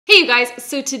Hey you guys,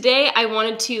 so today I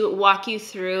wanted to walk you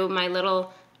through my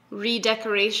little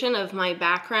redecoration of my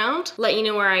background, let you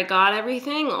know where I got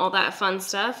everything, all that fun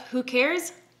stuff. Who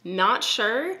cares? Not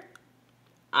sure?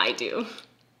 I do.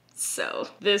 So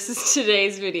this is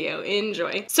today's video,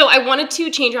 enjoy. So I wanted to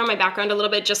change around my background a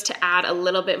little bit just to add a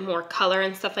little bit more color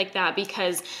and stuff like that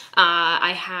because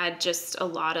I had just a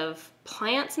lot of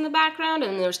plants in the background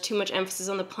and there was too much emphasis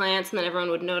on the plants and then everyone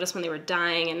would notice when they were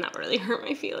dying and that really hurt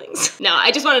my feelings. No,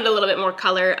 I just wanted a little bit more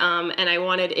color and I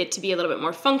wanted it to be a little bit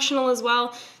more functional as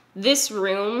well. This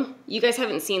room, you guys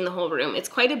haven't seen the whole room. It's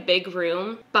quite a big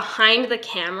room. Behind the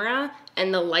camera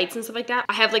and the lights and stuff like that,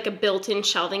 I have like a built-in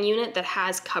shelving unit that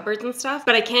has cupboards and stuff,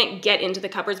 but I can't get into the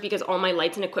cupboards because all my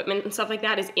lights and equipment and stuff like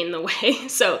that is in the way.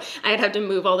 So I'd have to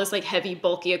move all this like heavy,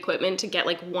 bulky equipment to get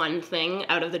like one thing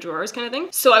out of the drawers kind of thing.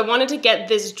 So I wanted to get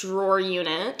this drawer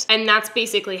unit, and that's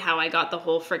basically how I got the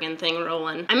whole friggin' thing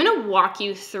rolling. I'm gonna walk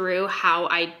you through how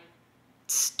I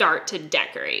start to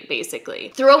decorate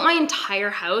basically. Throughout my entire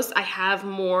house, I have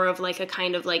more of like a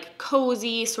kind of like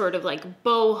cozy sort of like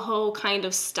boho kind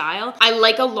of style. I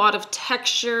like a lot of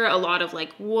texture, a lot of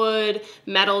like wood,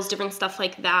 metals, different stuff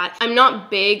like that. I'm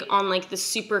not big on like the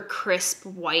super crisp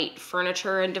white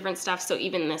furniture and different stuff, so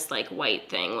even this like white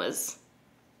thing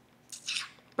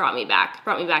brought me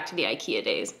back to the IKEA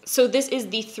days. So this is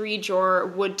the 3-drawer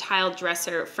wood tile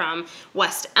dresser from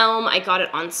West Elm. I got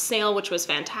it on sale, which was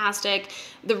fantastic.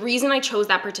 The reason I chose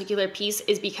that particular piece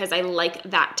is because I like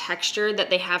that texture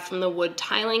that they have from the wood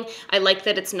tiling. I like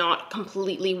that it's not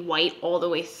completely white all the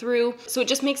way through, so it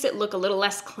just makes it look a little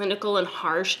less clinical and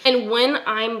harsh. And when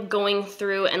I'm going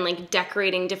through and like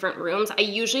decorating different rooms, I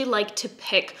usually like to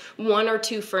pick 1 or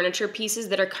 2 furniture pieces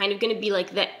that are kind of gonna be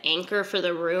like the anchor for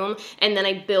the room, and then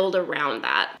I build around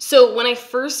that. So when I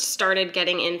first started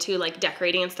getting into like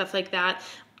decorating and stuff like that,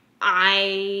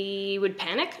 I would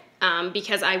panic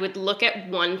because I would look at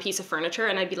one piece of furniture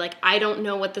and I'd be like, I don't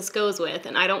know what this goes with,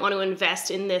 and I don't want to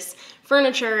invest in this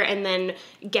furniture and then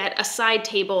get a side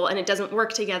table and it doesn't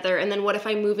work together, and then what if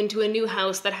I move into a new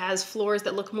house that has floors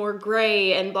that look more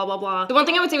gray and blah blah blah. The one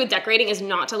thing I would say with decorating is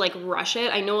not to like rush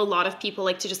it. I know a lot of people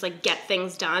like to just like get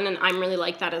things done, and I'm really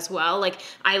like that as well. Like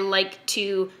I like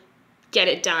to get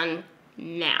it done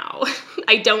now.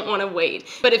 I don't want to wait.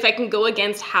 But if I can go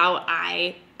against how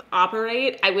I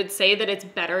operate, I would say that it's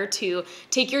better to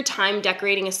take your time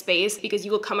decorating a space because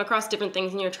you will come across different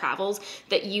things in your travels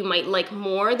that you might like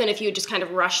more than if you just kind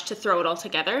of rush to throw it all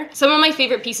together. Some of my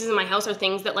favorite pieces in my house are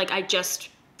things that like I just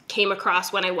came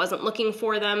across when I wasn't looking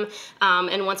for them,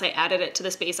 and once I added it to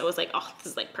the space, I was like, oh, this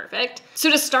is like perfect.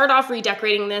 So to start off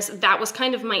redecorating this, that was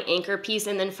kind of my anchor piece,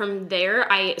 and then from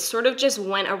there, I sort of just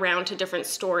went around to different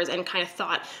stores and kind of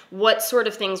thought, what sort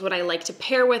of things would I like to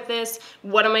pair with this?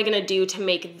 What am I gonna do to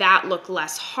make that look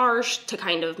less harsh, to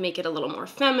kind of make it a little more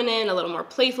feminine, a little more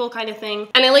playful kind of thing?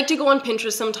 And I like to go on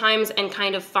Pinterest sometimes and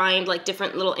kind of find like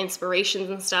different little inspirations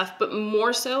and stuff, but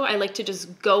more so, I like to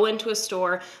just go into a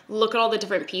store, look at all the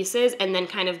different pieces, and then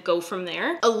kind of go from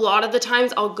there. A lot of the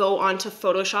times I'll go onto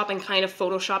Photoshop and kind of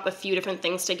Photoshop a few different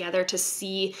things together to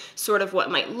see sort of what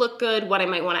might look good, what I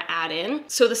might want to add in.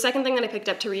 So the second thing that I picked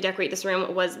up to redecorate this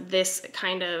room was this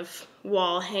kind of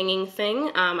wall hanging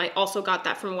thing. I also got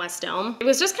that from West Elm. It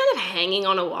was just kind of hanging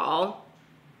on a wall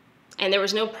and there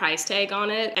was no price tag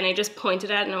on it, and I just pointed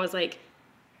at it and I was like,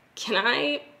 can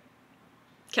I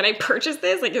purchase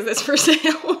this? Like, is this for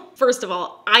sale? First of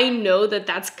all, I know that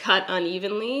that's cut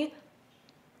unevenly.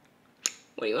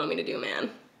 What do you want me to do,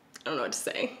 man? I don't know what to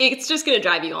say. It's just gonna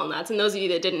drive you all nuts. And those of you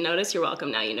that didn't notice, you're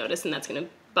welcome. Now you notice, and that's gonna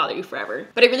bother you forever.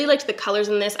 But I really liked the colors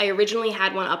in this. I originally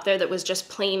had one up there that was just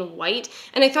plain white,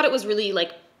 and I thought it was really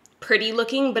like pretty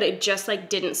looking, but it just like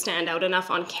didn't stand out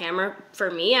enough on camera for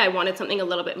me. I wanted something a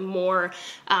little bit more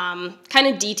kind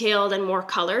of detailed and more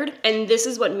colored. And this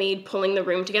is what made pulling the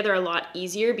room together a lot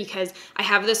easier because I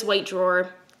have this white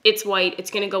drawer. It's white,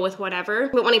 it's gonna go with whatever.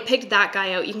 But when I picked that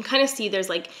guy out, you can kind of see there's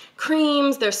like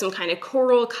creams, there's some kind of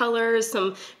coral colors,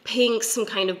 some pinks, some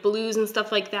kind of blues and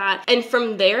stuff like that. And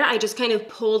from there, I just kind of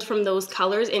pulled from those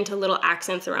colors into little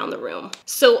accents around the room.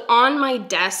 So on my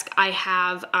desk, I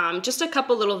have just a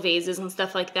couple little vases and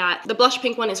stuff like that. The blush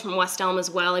pink one is from West Elm as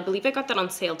well. I believe I got that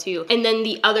on sale too. And then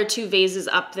the other 2 vases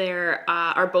up there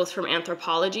are both from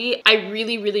Anthropologie. I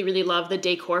really, really, really love the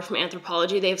decor from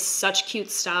Anthropologie. They have such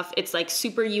cute stuff. It's like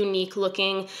super unique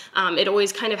looking. It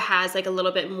always kind of has like a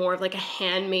little bit more of like a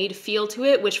handmade feel to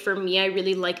it, which for me, I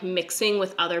really like mixing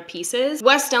with other pieces.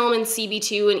 West Elm and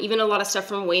CB2 and even a lot of stuff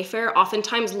from Wayfair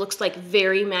oftentimes looks like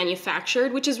very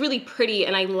manufactured, which is really pretty,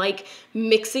 and I like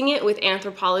mixing it with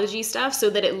Anthropologie stuff so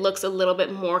that it looks a little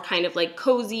bit more kind of like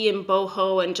cozy and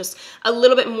boho and just a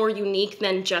little bit more unique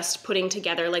than just putting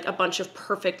together like a bunch of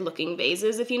perfect looking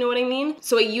vases, if you know what I mean.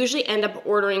 So I usually end up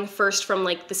ordering first from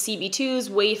like the CB2s,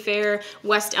 Wayfair,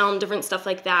 West Elm, different stuff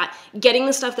like that, getting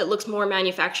the stuff that looks more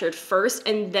manufactured first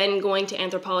and then going to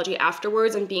Anthropologie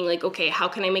afterwards and being like, okay, how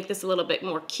can I make this a little bit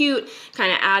more cute,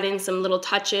 kind of add in some little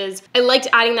touches. I liked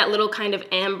adding that little kind of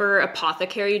amber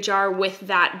apothecary jar with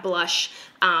that blush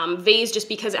vase just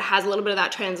because it has a little bit of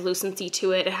that translucency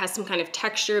to it. It has some kind of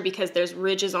texture because there's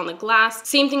ridges on the glass.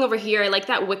 Same thing over here. I like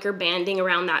that wicker banding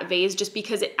around that vase just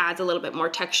because it adds a little bit more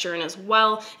texture in as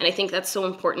well. And I think that's so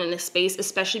important in this space,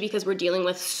 especially because we're dealing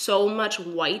with so much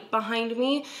white behind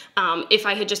me. If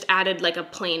I had just added like a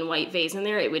plain white vase in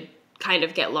there, it would kind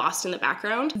of get lost in the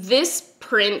background. This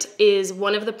print is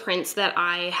one of the prints that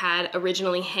I had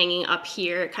originally hanging up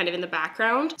here kind of in the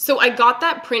background. So I got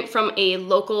that print from a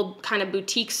local kind of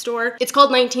boutique store. It's called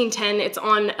 1910. It's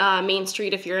on Main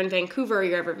Street if you're in Vancouver or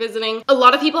you're ever visiting. A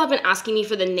lot of people have been asking me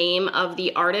for the name of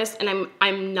the artist and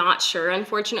I'm not sure,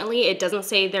 unfortunately. It doesn't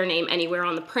say their name anywhere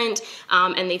on the print,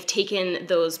 and they've taken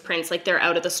those prints, like they're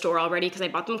out of the store already because I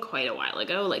bought them quite a while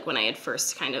ago, like when I had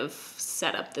first kind of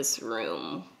set up this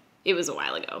room. It was a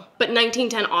while ago. But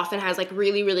 1910 often has like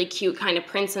really, really cute kind of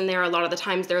prints in there. A lot of the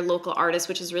times they're local artists,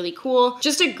 which is really cool.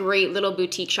 Just a great little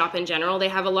boutique shop in general. They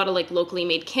have a lot of like locally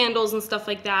made candles and stuff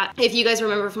like that. If you guys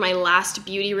remember from my last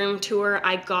beauty room tour,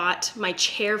 I got my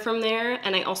chair from there,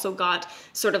 and I also got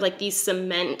sort of like these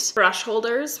cement brush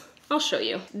holders. I'll show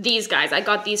you. These guys, I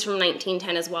got these from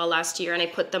 1910 as well last year, and I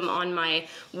put them on my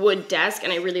wood desk,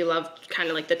 and I really loved kind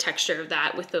of like the texture of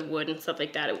that with the wood and stuff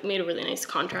like that. It made a really nice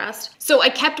contrast. So I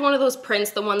kept one of those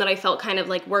prints, the one that I felt kind of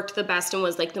like worked the best and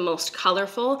was like the most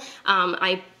colorful.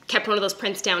 I kept one of those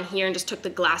prints down here and just took the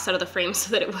glass out of the frame so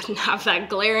that it wouldn't have that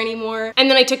glare anymore. And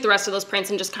then I took the rest of those prints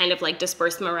and just kind of like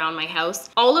dispersed them around my house.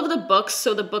 All of the books,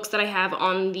 so the books that I have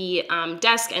on the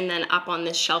desk and then up on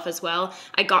this shelf as well,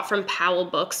 I got from Powell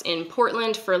Books in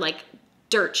Portland for like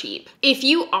dirt cheap. If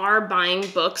you are buying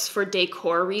books for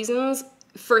decor reasons,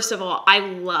 first of all, I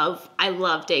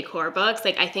love decor books.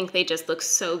 Like I think they just look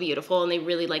so beautiful and they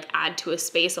really like add to a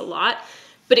space a lot.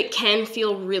 But it can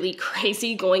feel really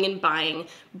crazy going and buying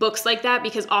books like that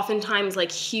because oftentimes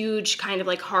like huge kind of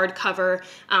like hardcover,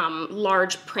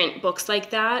 large print books like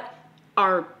that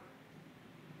are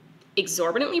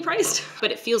exorbitantly priced,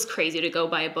 but it feels crazy to go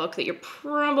buy a book that you're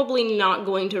probably not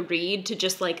going to read to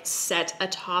just like set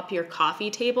atop your coffee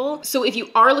table. So if you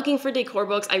are looking for decor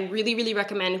books, I really, really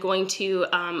recommend going to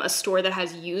a store that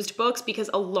has used books because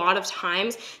a lot of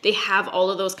times they have all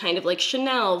of those kind of like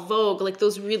Chanel, Vogue, like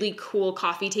those really cool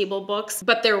coffee table books,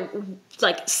 but they're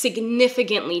like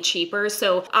significantly cheaper.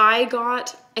 So I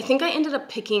think I ended up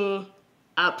picking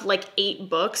up like 8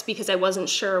 books because I wasn't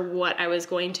sure what I was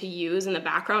going to use in the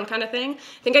background kind of thing.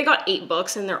 I think I got 8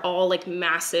 books and they're all like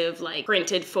massive like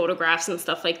printed photographs and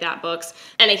stuff like that books.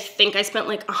 And I think I spent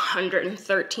like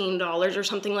 $113 or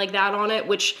something like that on it,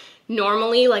 which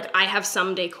normally like I have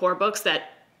some decor books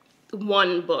that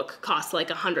one book costs like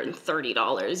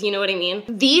 $130, you know what I mean?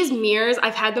 These mirrors,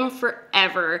 I've had them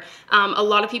forever. A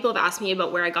lot of people have asked me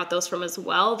about where I got those from as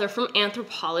well. They're from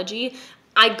Anthropologie.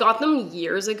 I got them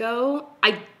years ago.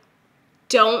 I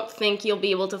don't think you'll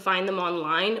be able to find them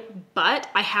online, but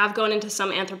I have gone into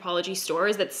some Anthropologie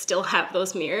stores that still have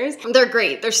those mirrors. They're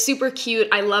great. They're super cute.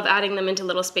 I love adding them into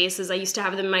little spaces. I used to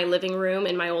have them in my living room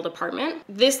in my old apartment.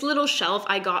 This little shelf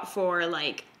I got for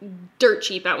like dirt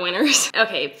cheap at Winners.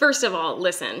 Okay, first of all,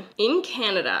 listen, in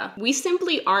Canada, we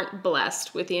simply aren't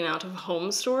blessed with the amount of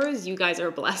home stores you guys are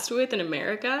blessed with in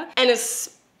America, and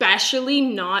especially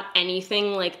not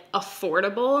anything like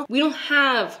affordable. We don't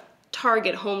have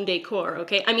Target home decor,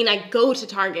 okay? I mean, I go to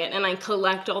Target and I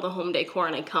collect all the home decor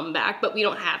and I come back, but we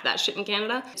don't have that shit in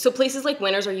Canada. So places like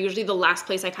Winners are usually the last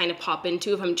place I kind of pop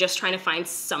into if I'm just trying to find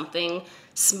something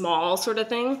small sort of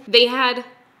thing. They had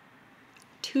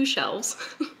 2 shelves.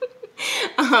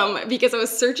 Because I was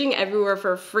searching everywhere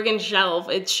for a friggin' shelf.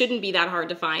 It shouldn't be that hard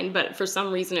to find, but for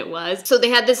some reason it was. So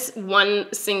they had this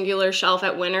one singular shelf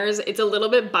at Winners. It's a little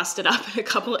bit busted up in a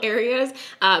couple areas,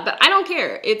 but I don't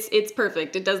care. It's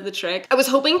perfect. It does the trick. I was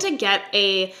hoping to get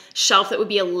a shelf that would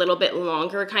be a little bit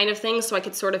longer kind of thing, so I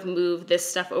could sort of move this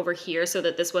stuff over here so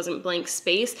that this wasn't blank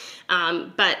space,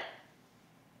 but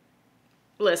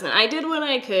listen, I did what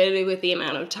I could with the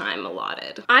amount of time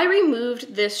allotted. I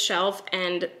removed this shelf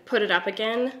and put it up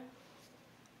again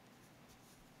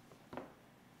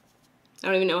I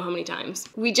don't even know how many times.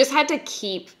 We just had to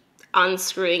keep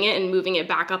unscrewing it and moving it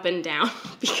back up and down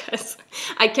because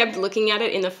I kept looking at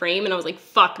it in the frame and I was like,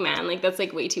 fuck man, like that's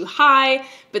like way too high.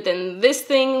 But then this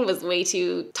thing was way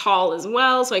too tall as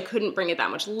well, so I couldn't bring it that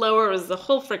much lower. It was the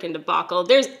whole freaking debacle.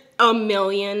 There's a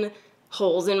million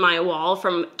holes in my wall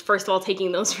from, first of all,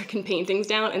 taking those freaking paintings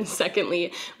down, and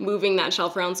secondly, moving that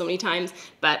shelf around so many times.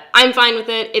 But I'm fine with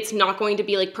it. It's not going to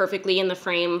be like perfectly in the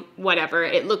frame, whatever.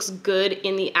 It looks good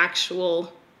in the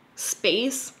actual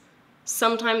space.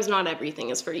 Sometimes not everything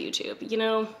is for YouTube, you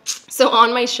know? So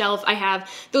on my shelf, I have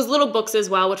those little books as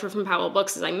well, which were from Powell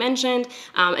Books, as I mentioned.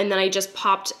 And then I just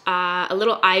popped a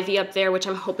little ivy up there, which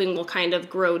I'm hoping will kind of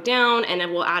grow down, and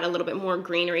then we'll add a little bit more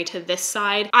greenery to this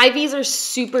side. Ivies are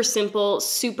super simple,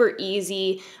 super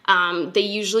easy. They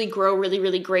usually grow really,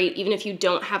 really great, even if you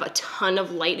don't have a ton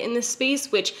of light in this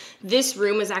space, which this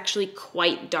room is actually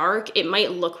quite dark. It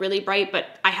might look really bright,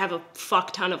 but I have a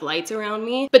fuck ton of lights around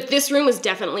me. But this room is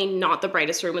definitely not the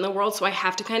brightest room in the world, so I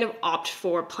have to kind of opt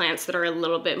for plants that are a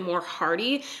little bit more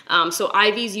hardy. So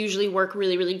ivies usually work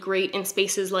really, really great in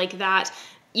spaces like that.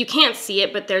 You can't see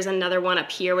it, but there's another one up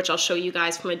here, which I'll show you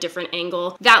guys from a different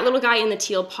angle. That little guy in the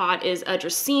teal pot is a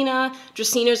Dracaena.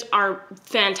 Dracaenas are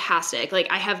fantastic. Like,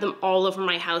 I have them all over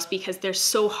my house because they're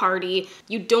so hardy.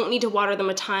 You don't need to water them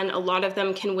a ton. A lot of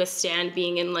them can withstand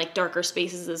being in like darker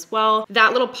spaces as well.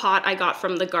 That little pot I got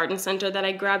from the garden center that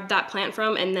I grabbed that plant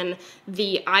from, and then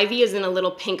the ivy is in a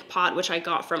little pink pot, which I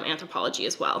got from Anthropologie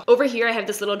as well. Over here, I have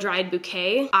this little dried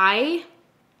bouquet. I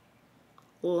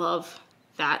love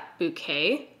that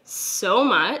bouquet so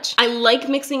much. I like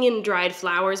mixing in dried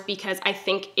flowers because I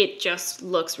think it just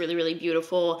looks really, really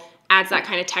beautiful, adds that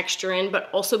kind of texture in, but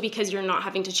also because you're not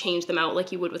having to change them out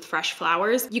like you would with fresh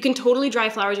flowers. You can totally dry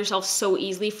flowers yourself so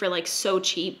easily for like so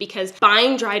cheap, because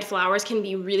buying dried flowers can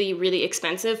be really, really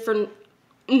expensive for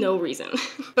no reason.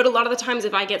 But a lot of the times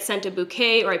if I get sent a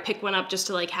bouquet or I pick one up just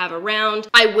to like have around,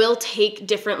 I will take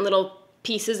different little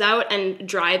pieces out and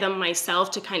dry them myself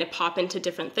to kind of pop into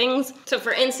different things. So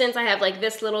for instance, I have like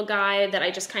this little guy that I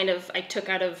just I took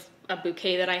out of a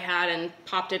bouquet that I had and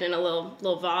popped it in a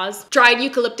little vase. Dried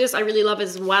eucalyptus I really love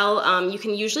as well. You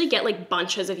can usually get like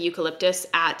bunches of eucalyptus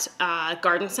at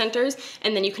garden centers,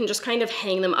 and then you can just kind of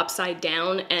hang them upside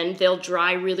down and they'll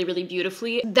dry really, really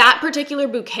beautifully. That particular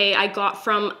bouquet I got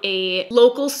from a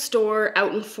local store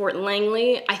out in Fort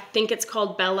Langley. I think it's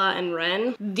called Bella and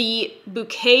Wren. The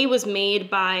bouquet was made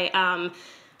by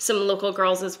some local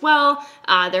girls as well.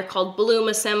 They're called Bloom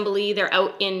Assembly. They're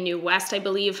out in New West, I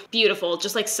believe. Beautiful,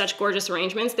 just like such gorgeous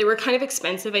arrangements. They were kind of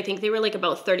expensive. I think they were like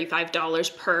about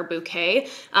 $35 per bouquet.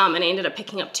 And I ended up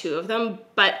picking up 2 of them,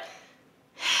 but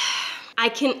I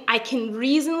can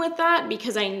reason with that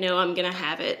because I know I'm gonna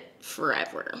have it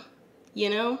forever, you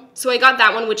know? So I got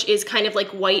that one, which is kind of like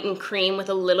white and cream with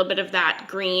a little bit of that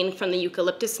green from the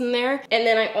eucalyptus in there. And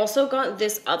then I also got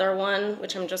this other one,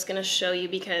 which I'm just gonna show you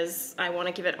because I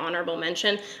wanna give it honorable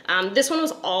mention. This one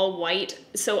was all white,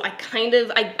 so I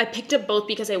picked up both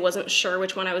because I wasn't sure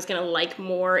which one I was gonna like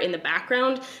more in the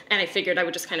background, and I figured I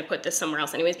would just kind of put this somewhere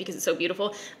else anyways because it's so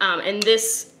beautiful. And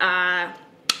this,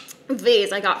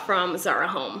 vase I got from Zara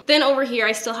Home. Then over here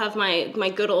I still have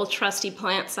my good old trusty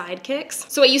plant sidekicks.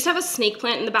 So I used to have a snake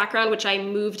plant in the background, which I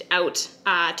moved out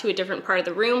to a different part of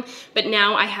the room, but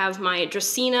now I have my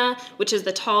Dracaena, which is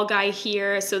the tall guy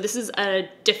here. So this is a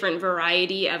different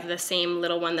variety of the same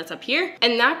little one that's up here.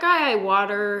 And that guy I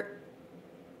water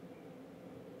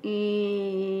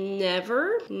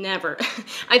never.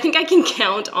 I think I can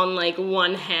count on like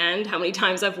one hand how many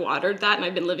times I've watered that, and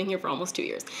I've been living here for almost 2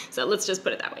 years. So let's just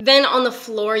put it that way. Then on the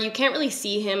floor, you can't really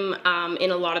see him in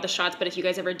a lot of the shots, but if you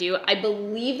guys ever do, I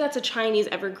believe that's a Chinese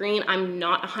Evergreen. I'm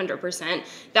not 100%.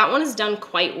 That one is done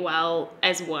quite well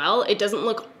as well. It doesn't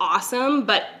look awesome,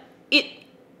 but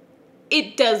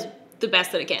it does the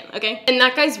best that it can, okay? And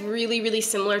that guy's really, really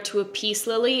similar to a peace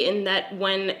lily in that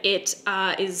when it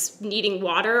is needing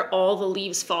water, all the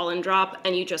leaves fall and drop,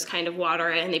 and you just kind of water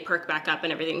it and they perk back up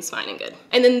and everything's fine and good.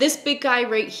 And then this big guy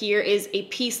right here is a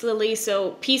peace lily.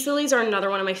 So peace lilies are another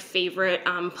one of my favorite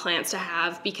plants to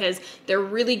have because they're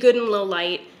really good in low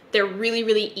light. They're really,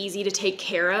 really easy to take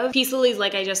care of. Peace lilies,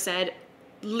 like I just said,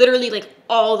 literally like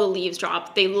all the leaves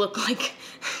drop. They look like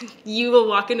you will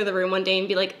walk into the room one day and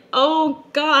be like, oh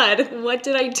God, what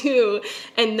did I do?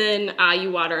 And then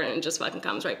you water and it just fucking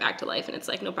comes right back to life, and it's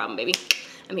like, no problem, baby,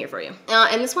 I'm here for you.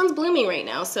 And this one's blooming right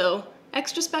now, so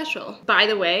extra special. By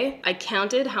the way, I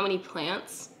counted how many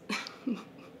plants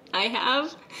I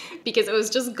have because it was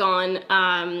just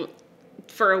gone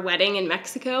for a wedding in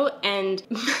Mexico, and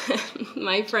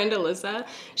my friend Alyssa,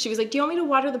 she was like, do you want me to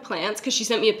water the plants? Because she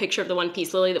sent me a picture of the one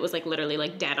peace lily that was like literally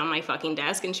like dead on my fucking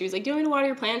desk, and she was like, do you want me to water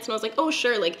your plants? And I was like, oh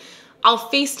sure, like I'll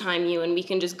FaceTime you and we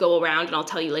can just go around and I'll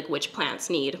tell you like which plants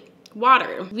need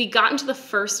water. We got into the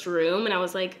first room and I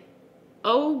was like,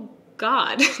 oh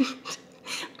God,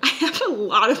 I have a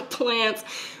lot of plants.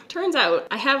 Turns out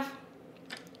I have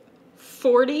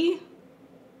 40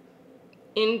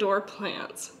 indoor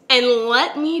plants. And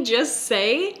let me just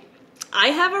say, I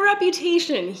have a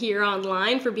reputation here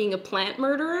online for being a plant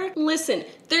murderer. Listen,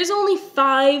 there's only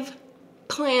 5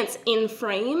 plants in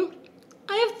frame.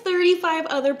 I have 35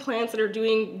 other plants that are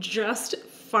doing just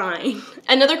fine.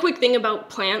 Another quick thing about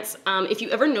plants, if you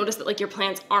ever notice that like your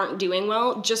plants aren't doing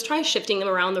well, just try shifting them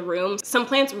around the room. Some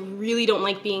plants really don't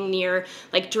like being near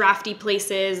like drafty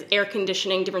places, air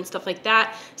conditioning, different stuff like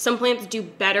that. Some plants do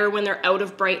better when they're out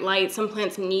of bright light. Some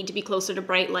plants need to be closer to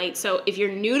bright light. So if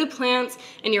you're new to plants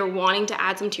and you're wanting to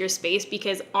add some to your space,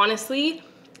 because honestly,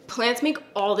 plants make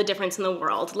all the difference in the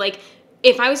world. Like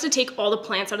if I was to take all the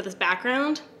plants out of this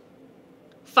background,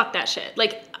 fuck that shit.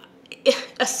 Like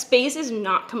a space is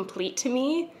not complete to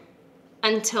me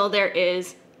until there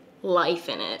is life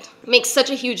in it. It makes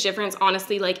such a huge difference,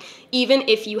 honestly. Like even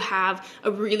if you have a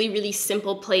really, really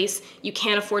simple place, you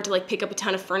can't afford to like pick up a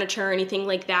ton of furniture or anything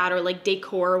like that, or like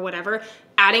decor or whatever,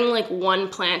 adding like one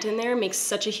plant in there makes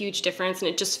such a huge difference, and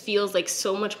it just feels like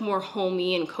so much more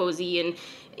homey and cozy, and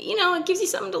you know, it gives you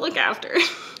something to look after.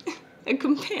 A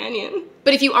companion.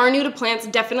 But if you are new to plants,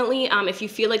 definitely, if you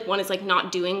feel like one is like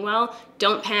not doing well,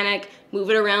 don't panic,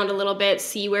 move it around a little bit,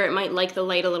 see where it might like the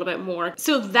light a little bit more.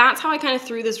 So that's how I kind of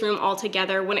threw this room all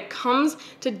together. When it comes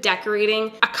to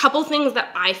decorating, a couple things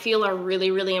that I feel are really,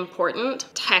 really important.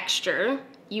 Texture.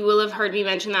 You will have heard me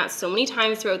mention that so many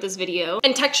times throughout this video.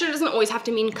 And texture doesn't always have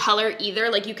to mean color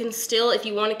either. Like you can still, if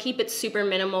you want to keep it super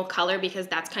minimal color because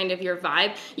that's kind of your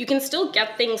vibe, you can still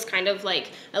get things kind of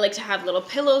like, I like to have little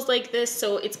pillows like this,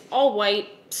 so it's all white,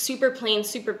 super plain,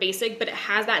 super basic, but it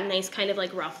has that nice kind of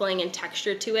like ruffling and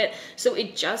texture to it. So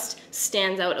it just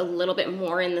stands out a little bit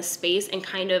more in the space and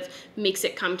kind of makes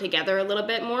it come together a little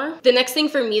bit more. The next thing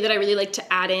for me that I really like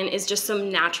to add in is just some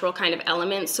natural kind of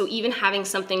elements. So even having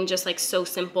something just like so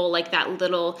simple, like that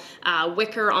little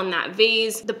wicker on that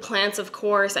vase, the plants, of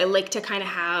course, I like to kind of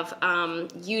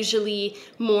have usually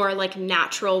more like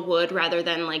natural wood rather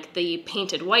than like the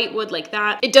painted white wood like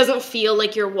that. It doesn't feel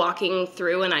like you're walking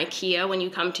through an IKEA when you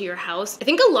come to your house. I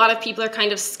think a lot of people are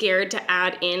kind of scared to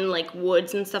add in like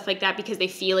woods and stuff like that because they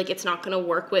feel like it's not going to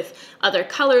work with other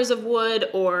colors of wood,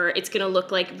 or it's going to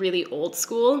look like really old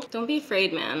school. Don't be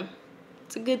afraid, man.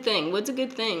 It's a good thing. Wood's a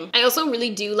good thing. I also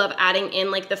really do love adding in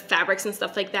like the fabrics and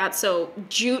stuff like that. So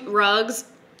jute rugs,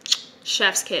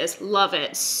 chef's kiss, love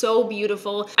it, so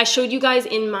beautiful. I showed you guys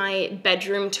in my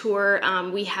bedroom tour,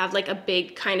 we have like a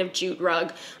big kind of jute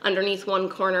rug underneath one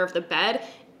corner of the bed.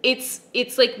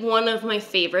 It's like one of my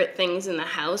favorite things in the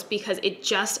house because it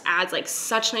just adds like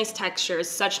such nice textures,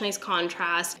 such nice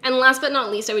contrast. And last but not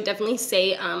least, I would definitely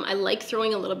say I like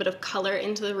throwing a little bit of color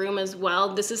into the room as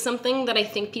well. This is something that I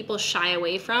think people shy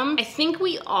away from. I think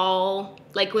we all,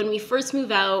 like when we first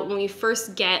move out, when we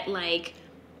first get like,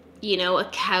 you know, a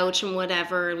couch and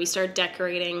whatever, and we start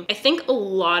decorating, I think a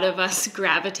lot of us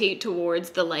gravitate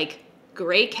towards the like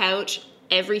gray couch,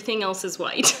 everything else is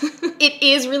white. It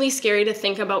is really scary to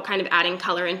think about kind of adding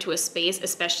color into a space,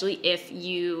 especially if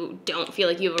you don't feel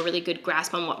like you have a really good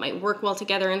grasp on what might work well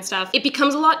together and stuff. It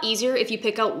becomes a lot easier if you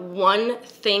pick out one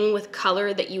thing with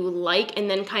color that you like and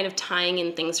then kind of tying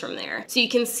in things from there. So you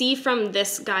can see from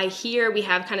this guy here, we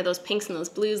have kind of those pinks and those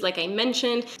blues like I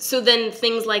mentioned. So then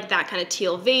things like that kind of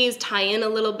teal vase tie in a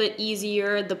little bit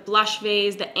easier, the blush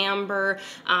vase, the amber,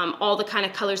 all the kind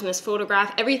of colors in this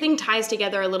photograph, everything ties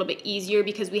together a little bit easier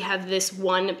because we have this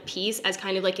one piece as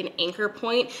kind of like an anchor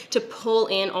point to pull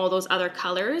in all those other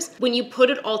colors. When you put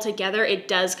it all together, it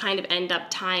does kind of end up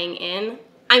tying in.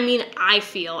 I mean, I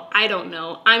don't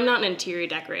know. I'm not an interior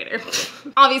decorator.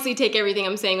 Obviously take everything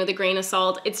I'm saying with a grain of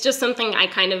salt. It's just something I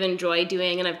kind of enjoy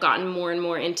doing and I've gotten more and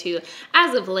more into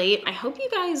as of late. I hope you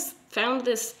guys found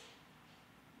this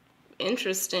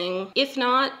interesting. If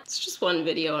not, it's just one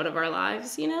video out of our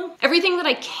lives, you know? Everything that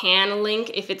I can link,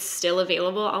 if it's still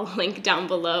available, I'll link down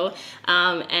below.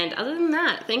 And other than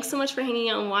that, thanks so much for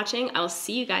hanging out and watching. I'll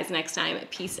see you guys next time.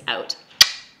 Peace out.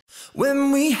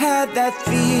 When we had that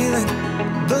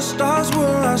feeling, the stars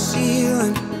were our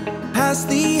ceiling, past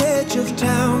the edge of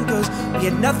town, 'cause we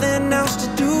had nothing else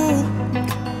to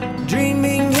do.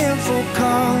 Dreaming in full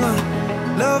color,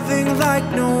 loving like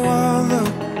no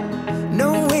other.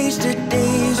 No wasted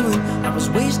days when I was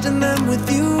wasting them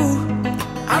with you.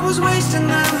 I was wasting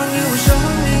them when you were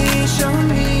showing me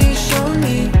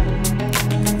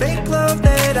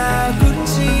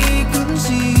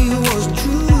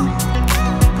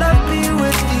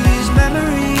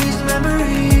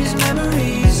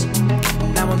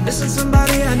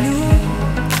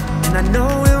I know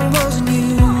it wasn't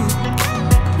you.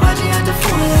 Why'd you have to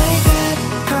fall like that?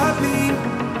 Caught me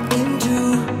into.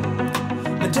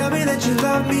 Now tell me that you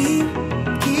love me,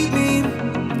 keep me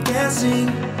guessing,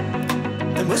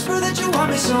 and whisper that you want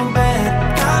me so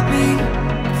bad. Got me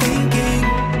thinking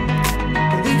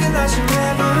that we could last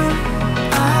forever.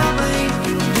 I blink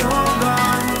and you're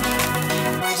gone.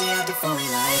 Why'd you have to fall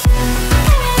like that?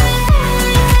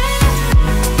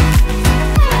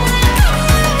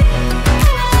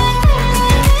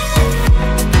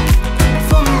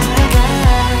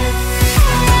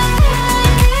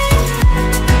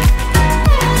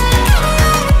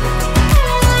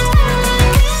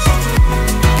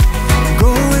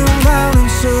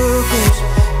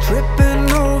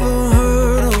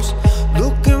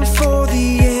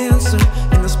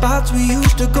 We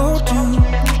used to go to,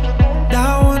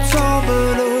 now it's all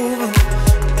but over.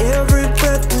 Every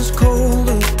breath is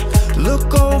colder.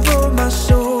 Look over my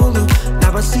shoulder.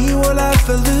 Now I see what I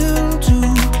fell into.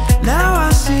 Now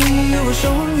I see you were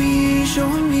showing me,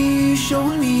 showing me,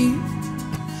 showing me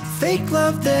fake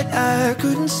love that I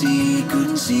couldn't see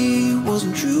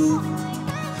wasn't true.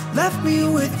 Left me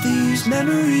with these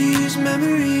memories,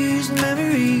 memories,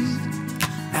 memories.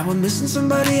 Now I'm missing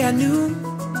somebody I knew,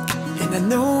 and I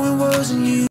know it wasn't you.